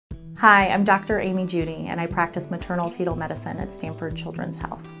Hi, I'm Dr. Amy Judy, and I practice maternal fetal medicine at Stanford Children's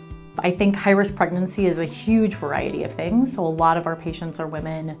Health. I think high-risk pregnancy is a huge variety of things. So a lot of our patients are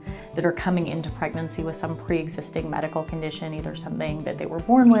women that are coming into pregnancy with some pre-existing medical condition, either something that they were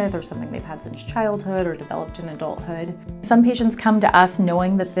born with or something they've had since childhood or developed in adulthood. Some patients come to us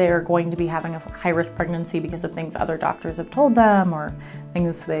knowing that they're going to be having a high-risk pregnancy because of things other doctors have told them or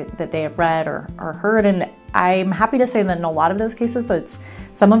things that they have read or heard. And I'm happy to say that in a lot of those cases,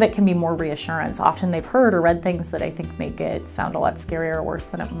 some of it can be more reassurance. Often they've heard or read things that I think make it sound a lot scarier or worse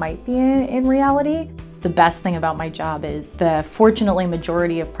than it might be in reality. The best thing about my job is the fortunately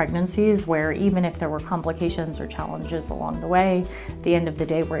majority of pregnancies where even if there were complications or challenges along the way, at the end of the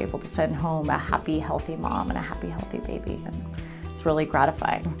day, we're able to send home a happy, healthy mom and a happy, healthy baby. And it's really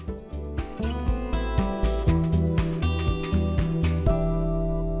gratifying.